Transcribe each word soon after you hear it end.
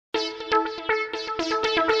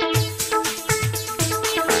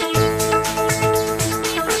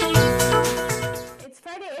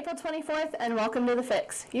4th, and welcome to The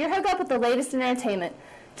Fix, your hookup with the latest in entertainment.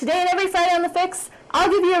 Today and every Friday on The Fix, I'll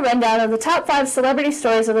give you a rundown of the top 5 celebrity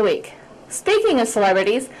stories of the week. Speaking of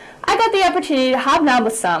celebrities, I got the opportunity to hobnob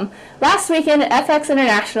with some last weekend at FX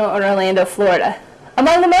International in Orlando, Florida.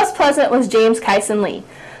 Among the most pleasant was James Kyson Lee.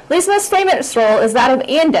 Lee's most famous role is that of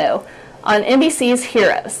Ando on NBC's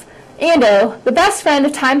Heroes. Ando, the best friend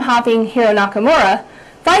of time-hopping hero Nakamura,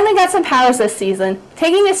 finally got some powers this season,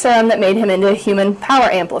 taking a serum that made him into a human power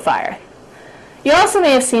amplifier. You also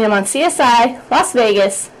may have seen him on CSI, Las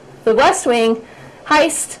Vegas, The West Wing,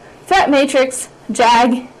 Heist, Threat Matrix,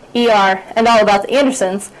 JAG, ER, and All About the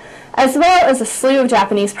Andersons, as well as a slew of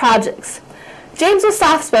Japanese projects. James was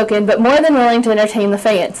soft-spoken, but more than willing to entertain the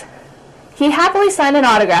fans. He happily signed an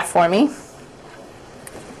autograph for me,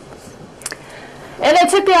 and I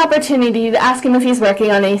took the opportunity to ask him if he's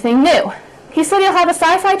working on anything new. He said he'll have a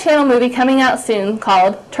Sci-Fi Channel movie coming out soon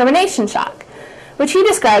called Termination Shock, which he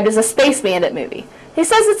described as a space bandit movie. He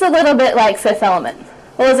says it's a little bit like Fifth Element.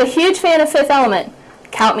 Well, as a huge fan of Fifth Element,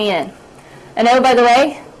 count me in. And oh, by the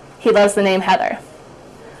way, he loves the name Heather.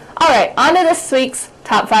 Alright, on to this week's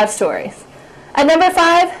top 5 stories. At number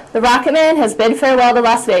 5, The Rocket Man has bid farewell to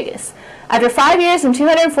Las Vegas. After 5 years and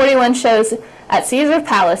 241 shows at Caesars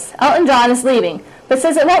Palace, Elton John is leaving, but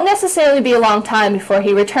says it won't necessarily be a long time before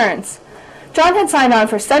he returns. John had signed on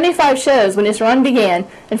for 75 shows when his run began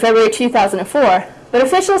in February 2004, but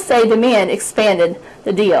officials say demand expanded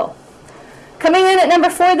the deal. Coming in at number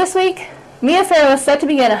 4 this week, Mia Farrow is set to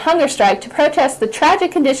begin a hunger strike to protest the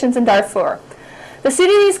tragic conditions in Darfur. The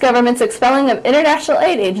Sudanese government's expelling of international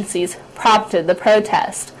aid agencies prompted the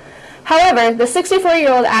protest. However, the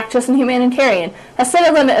 64-year-old actress and humanitarian has set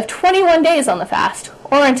a limit of 21 days on the fast,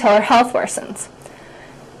 or until her health worsens.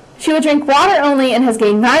 She will drink water only and has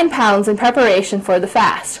gained 9 pounds in preparation for the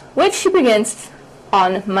fast, which she begins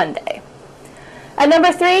on Monday. At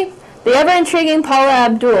number 3, the ever-intriguing Paula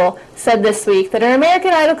Abdul said this week that her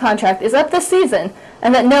American Idol contract is up this season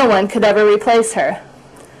and that no one could ever replace her.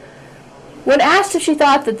 When asked if she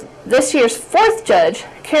thought that this year's 4th judge,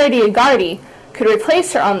 Cara Diagardi, could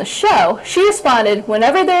replace her on the show, she responded,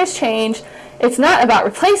 "Whenever there is change, it's not about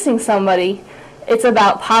replacing somebody, it's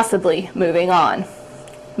about possibly moving on."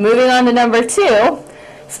 Moving on to number 2,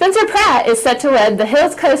 Spencer Pratt is set to wed the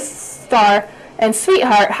Hills co-star and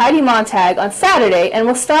sweetheart Heidi Montag on Saturday and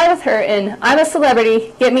will star with her in I'm a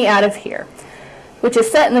Celebrity, Get Me Out of Here, which is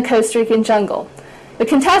set in the Costa Rican jungle. The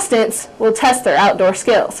contestants will test their outdoor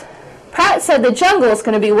skills. Pratt said the jungle is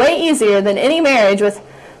going to be way easier than any marriage with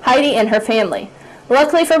Heidi and her family.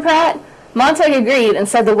 Luckily for Pratt, Montag agreed and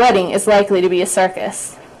said the wedding is likely to be a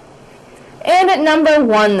circus. And at number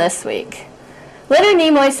 1 this week, Leonard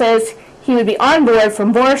Nimoy says he would be on board for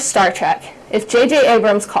more Star Trek if J.J.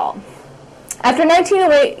 Abrams called. After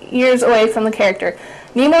 19 years away from the character,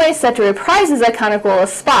 Nimoy is set to reprise his iconic role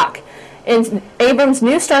as Spock in Abrams'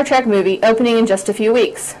 new Star Trek movie opening in just a few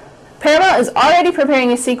weeks. Paramount is already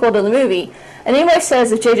preparing a sequel to the movie, and Nimoy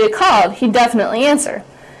says if J.J. called, he'd definitely answer.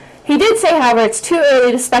 He did say, however, it's too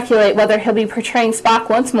early to speculate whether he'll be portraying Spock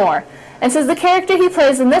once more, and says the character he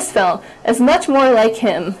plays in this film is much more like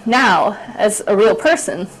him now as a real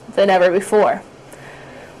person than ever before.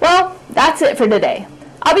 Well, that's it for today.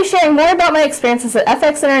 I'll be sharing more about my experiences at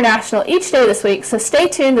FX International each day this week, so stay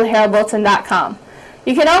tuned to heraldbulletin.com.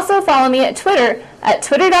 You can also follow me at Twitter at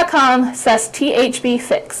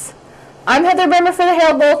twitter.com/THBFix. I'm Heather Bremer for the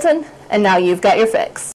Herald Bulletin, and now you've got your fix.